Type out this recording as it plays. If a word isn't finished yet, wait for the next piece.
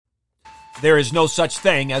There is no such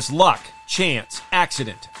thing as luck, chance,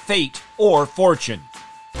 accident, fate, or fortune.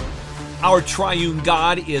 Our triune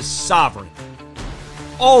God is sovereign.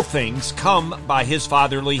 All things come by his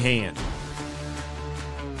fatherly hand.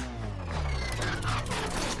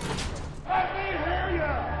 Let me hear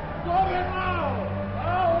you! Going low!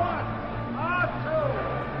 A1, A2,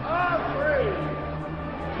 A3.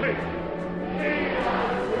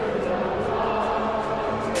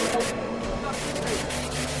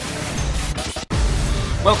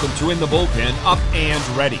 Welcome to In the Bullpen, Up and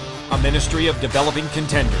Ready, a ministry of developing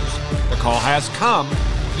contenders. The call has come.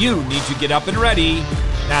 You need to get up and ready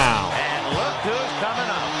now. And look who's coming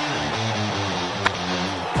up.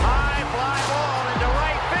 High fly ball into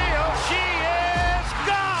right field. She is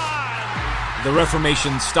gone. The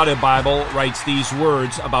Reformation Study Bible writes these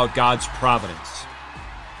words about God's providence.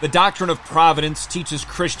 The doctrine of providence teaches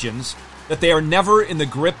Christians that they are never in the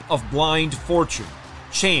grip of blind fortune,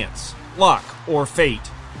 chance, luck, or fate.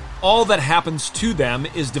 All that happens to them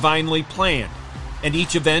is divinely planned, and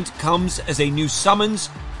each event comes as a new summons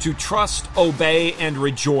to trust, obey, and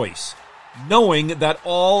rejoice, knowing that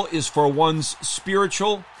all is for one's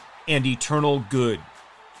spiritual and eternal good.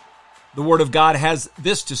 The Word of God has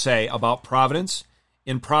this to say about providence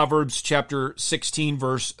in Proverbs chapter 16,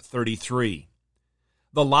 verse 33.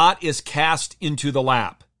 The lot is cast into the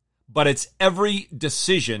lap, but its every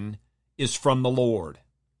decision is from the Lord.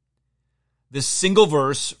 This single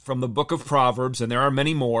verse from the book of Proverbs, and there are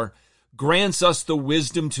many more, grants us the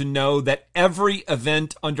wisdom to know that every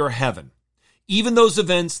event under heaven, even those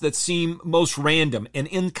events that seem most random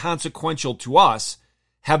and inconsequential to us,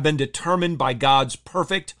 have been determined by God's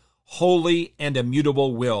perfect, holy, and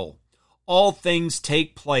immutable will. All things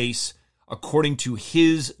take place according to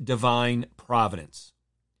his divine providence.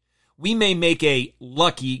 We may make a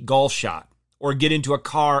lucky golf shot, or get into a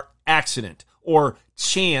car accident, or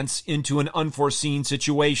chance into an unforeseen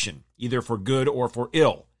situation, either for good or for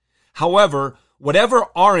ill. However, whatever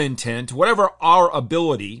our intent, whatever our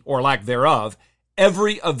ability or lack thereof,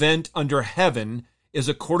 every event under heaven is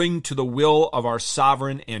according to the will of our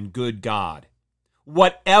sovereign and good God.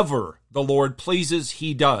 Whatever the Lord pleases,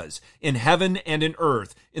 he does, in heaven and in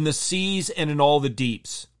earth, in the seas and in all the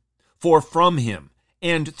deeps. For from him,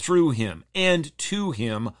 and through him, and to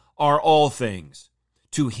him are all things.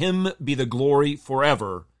 To him be the glory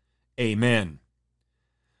forever. Amen.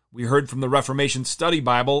 We heard from the Reformation Study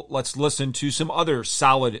Bible. Let's listen to some other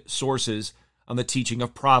solid sources on the teaching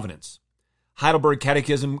of providence. Heidelberg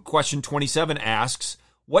Catechism question 27 asks,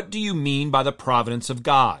 what do you mean by the providence of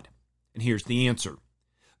God? And here's the answer.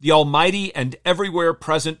 The almighty and everywhere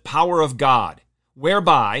present power of God,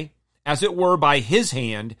 whereby, as it were by his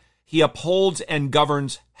hand, he upholds and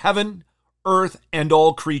governs heaven, earth, and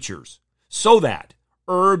all creatures, so that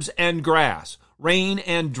herbs and grass, rain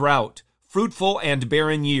and drought, fruitful and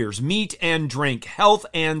barren years, meat and drink, health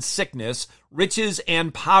and sickness, riches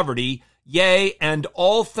and poverty, yea, and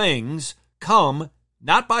all things come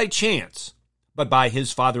not by chance, but by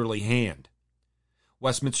his fatherly hand.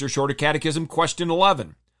 Westminster Shorter Catechism, question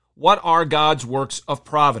 11. What are God's works of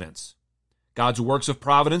providence? God's works of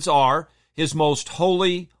providence are his most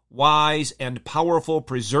holy, wise, and powerful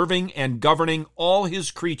preserving and governing all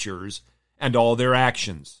his creatures and all their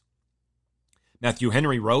actions. Matthew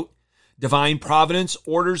Henry wrote, divine providence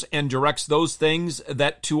orders and directs those things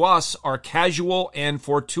that to us are casual and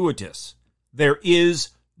fortuitous. There is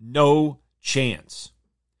no chance.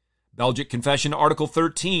 Belgic Confession, Article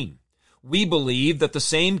 13. We believe that the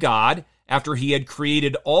same God, after he had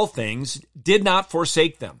created all things, did not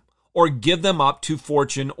forsake them or give them up to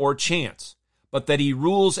fortune or chance, but that he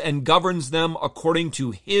rules and governs them according to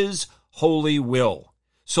his holy will,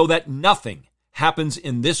 so that nothing happens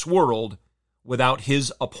in this world without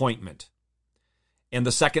his appointment. And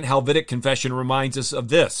the Second Helvetic Confession reminds us of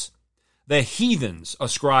this. The heathens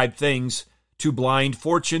ascribe things to blind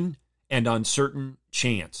fortune and uncertain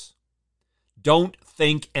chance. Don't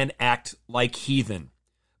think and act like heathen,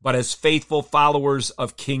 but as faithful followers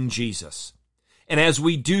of King Jesus. And as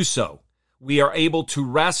we do so, we are able to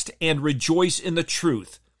rest and rejoice in the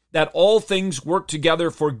truth that all things work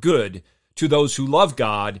together for good to those who love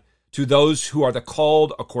God, to those who are the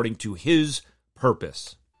called according to his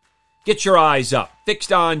purpose. Get your eyes up,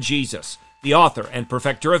 fixed on Jesus, the author and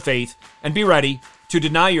perfecter of faith, and be ready to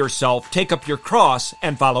deny yourself, take up your cross,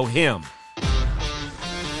 and follow him.